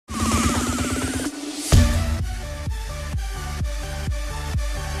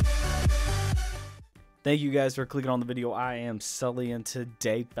Thank you guys for clicking on the video. I am Sully, and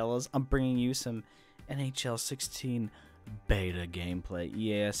today, fellas, I'm bringing you some NHL 16 beta gameplay.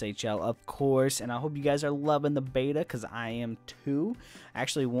 EASHL, of course, and I hope you guys are loving the beta, because I am too. I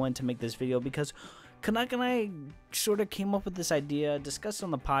actually wanted to make this video because Canuck and I sort of came up with this idea, discussed it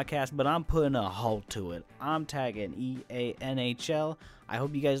on the podcast, but I'm putting a halt to it. I'm tagging EANHL. I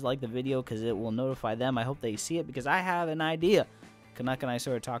hope you guys like the video, because it will notify them. I hope they see it, because I have an idea. Canuck and I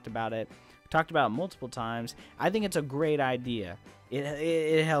sort of talked about it. Talked about it multiple times. I think it's a great idea.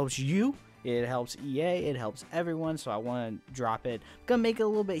 It helps you, it helps EA, it helps everyone, so I want to drop it. I'm gonna make it a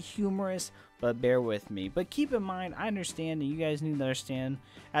little bit humorous, but bear with me. But keep in mind, I understand, and you guys need to understand,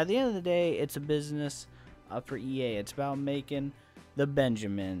 at the end of the day, it's a business for EA. It's about making the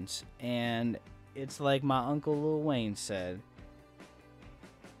Benjamins, and it's like my Uncle Lil Wayne said.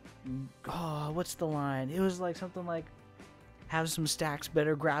 Oh, what's the line? It was like something like, have some stacks,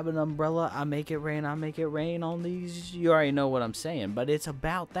 better grab an umbrella. I make it rain on these. You already know what I'm saying, but it's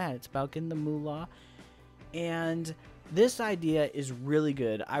about that. It's about getting the moolah. And this idea is really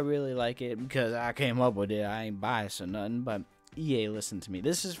good. I really like it because I came up with it. I ain't biased or nothing, but EA, listen to me.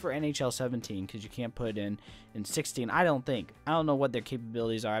 This is for NHL 17 because you can't put it in 16. I don't know what their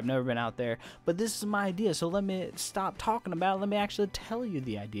capabilities are. I've never been out there, but this is my idea. So let me stop talking about it. Let me actually tell you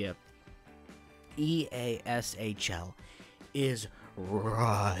the idea. EASHL is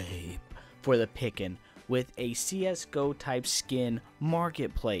ripe for the picking with a CSGO type skin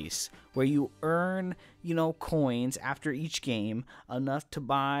marketplace where you earn, coins after each game, enough to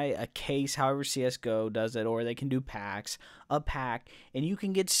buy a case, however CSGO does it, or they can do packs, a pack, and you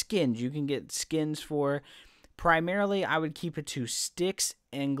can get skins. You can get skins for, primarily I would keep it to sticks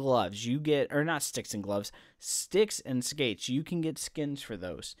and gloves. You get, or not sticks and gloves, sticks and skates. You can get skins for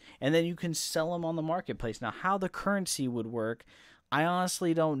those, and then you can sell them on the marketplace. Now, how the currency would work, I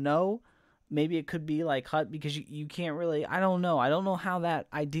honestly don't know. Maybe it could be like HUT, because you can't really, I don't know how that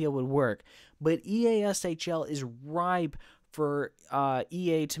idea would work. But EASHL is ripe for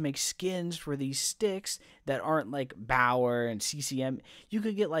EA to make skins for these sticks that aren't like Bauer and CCM. You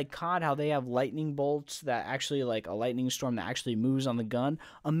could get like COD, how they have lightning bolts that actually, like a lightning storm that actually moves on the gun.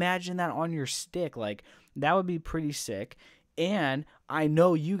 Imagine that on your stick. Like, that would be pretty sick. And I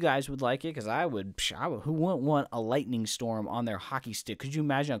know you guys would like it, because I would. Who wouldn't want a lightning storm on their hockey stick? Could you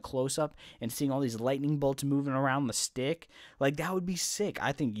imagine a close-up and seeing all these lightning bolts moving around the stick? Like, that would be sick.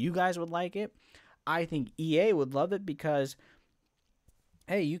 I think you guys would like it. I think EA would love it, because,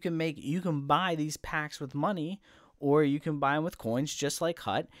 hey, you can buy these packs with money, or you can buy them with coins, just like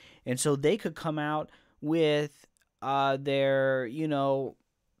HUT. And so they could come out with their,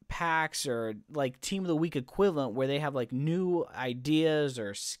 packs, or like Team of the Week equivalent, where they have like new ideas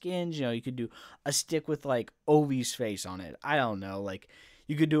or skins. You could do a stick with like Ovi's face on it. I don't know, like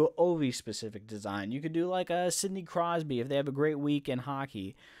you could do an Ovi specific design. You could do like a Sidney Crosby if they have a great week in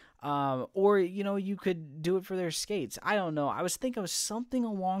hockey. Or, you could do it for their skates. I don't know. I was thinking of something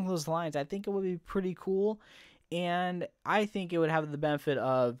along those lines. I think it would be pretty cool. And I think it would have the benefit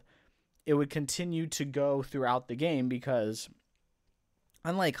of, it would continue to go throughout the game, because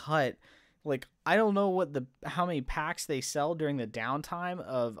unlike HUT, like, I don't know how many packs they sell during the downtime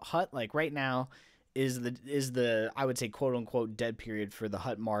of HUT. Like, right now is the I would say, quote unquote, dead period for the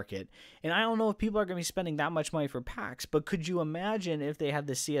HUT market. And I don't know if people are going to be spending that much money for packs, but could you imagine if they had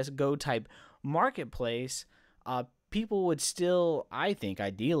the CSGO type marketplace? People would still, I think,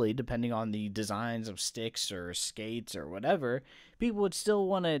 ideally, depending on the designs of sticks or skates or whatever, people would still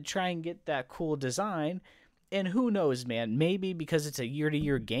want to try and get that cool design. And who knows, man, maybe because it's a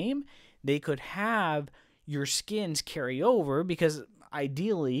year-to-year game, they could have your skins carry over, because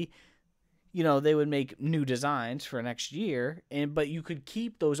ideally, they would make new designs for next year, but you could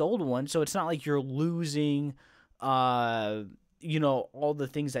keep those old ones, so it's not like you're losing, all the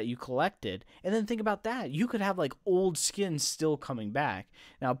things that you collected. And then think about that. You could have like old skins still coming back.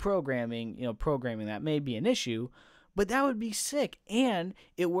 Now, programming that may be an issue, but that would be sick. And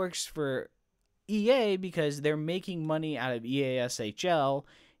it works for EA, because they're making money out of EASHL,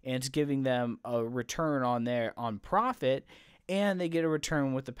 and it's giving them a return on profit, and they get a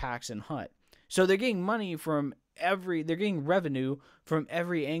return with the packs and HUT. So they're getting money they're getting revenue from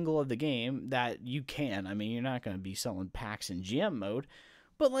every angle of the game that you can. I mean, you're not going to be selling packs in GM mode,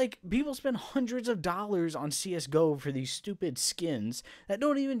 but like, people spend hundreds of dollars on CSGO for these stupid skins that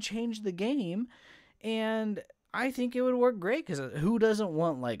don't even change the game. And I think it would work great, because who doesn't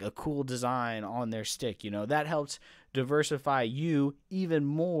want like a cool design on their stick? That helps diversify you even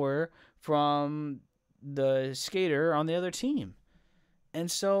more from the skater on the other team. And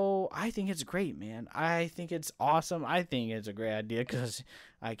so I think it's great, man. I think it's awesome. I think it's a great idea because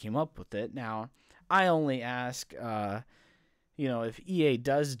I came up with it. Now, I only ask, if EA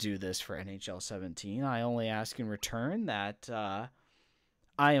does do this for NHL 17, I only ask in return that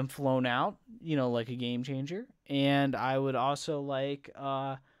I am flown out, like a game changer. And I would also like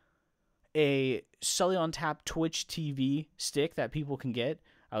a Sully on Tap Twitch TV stick that people can get.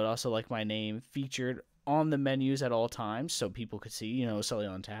 I would also like my name featured on the menus at all times so people could see, Sully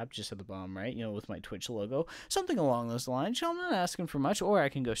on Tap just at the bottom right, with my Twitch logo. Something along those lines. I'm not asking for much, or I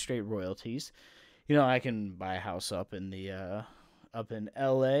can go straight royalties. I can buy a house up in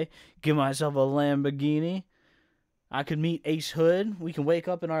LA, give myself a Lamborghini. I could meet Ace Hood. We can wake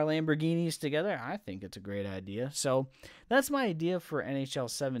up in our Lamborghinis together. I think it's a great idea. So that's my idea for NHL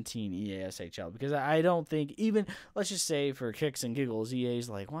 17 EASHL, because I don't think, even, let's just say for kicks and giggles, EA's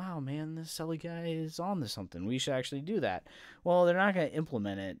like, wow, man, this Sully guy is on to something. We should actually do that. Well, they're not going to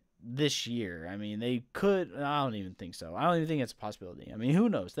implement it this year. I mean, they could. I don't even think so. I don't even think it's a possibility. I mean, who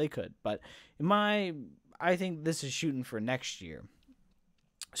knows? They could. But I think this is shooting for next year.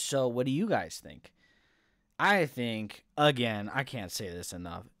 So what do you guys think? I think, again, I can't say this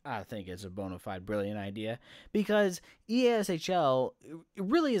enough, I think it's a bona fide brilliant idea, because EASHL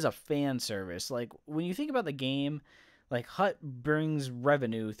really is a fan service. Like, when you think about the game, like, HUT brings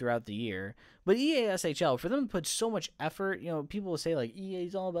revenue throughout the year, but EASHL, for them to put so much effort, people will say, like,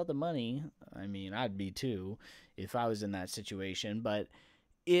 EA's all about the money. I mean, I'd be too if I was in that situation, but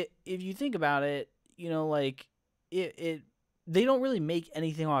if you think about it, they don't really make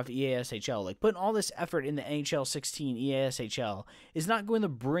anything off EASHL. Like, putting all this effort in the NHL 16 EASHL is not going to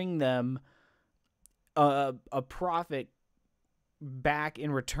bring them a profit back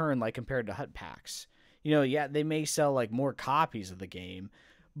in return, like compared to HUT packs. Yeah, they may sell like more copies of the game,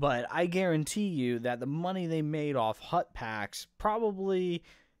 but I guarantee you that the money they made off HUT packs probably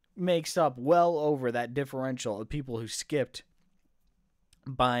makes up well over that differential of people who skipped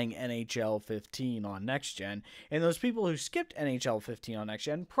buying NHL 15 on Next Gen. And those people who skipped NHL 15 on Next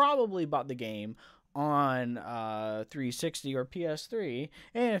Gen probably bought the game on 360 or PS3.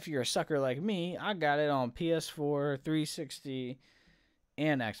 And if you're a sucker like me, I got it on PS4, 360,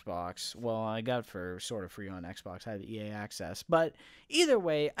 and Xbox. Well, I got it for sort of free on Xbox. I had EA Access. But either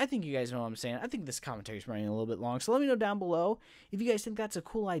way, I think you guys know what I'm saying. I think this commentary is running a little bit long. So let me know down below if you guys think that's a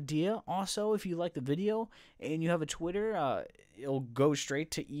cool idea. Also, if you like the video and you have a Twitter, it'll go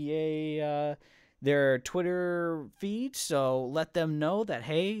straight to EA, their Twitter feed. So let them know that,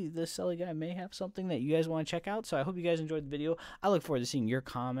 hey, this Sully guy may have something that you guys want to check out. So I hope you guys enjoyed the video. I look forward to seeing your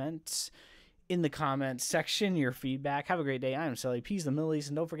comments in the comments section, your feedback. Have a great day. I am Sully. Peace the Middle East.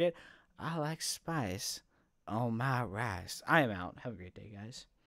 And don't forget, I like spice on my rice. I am out. Have a great day, guys.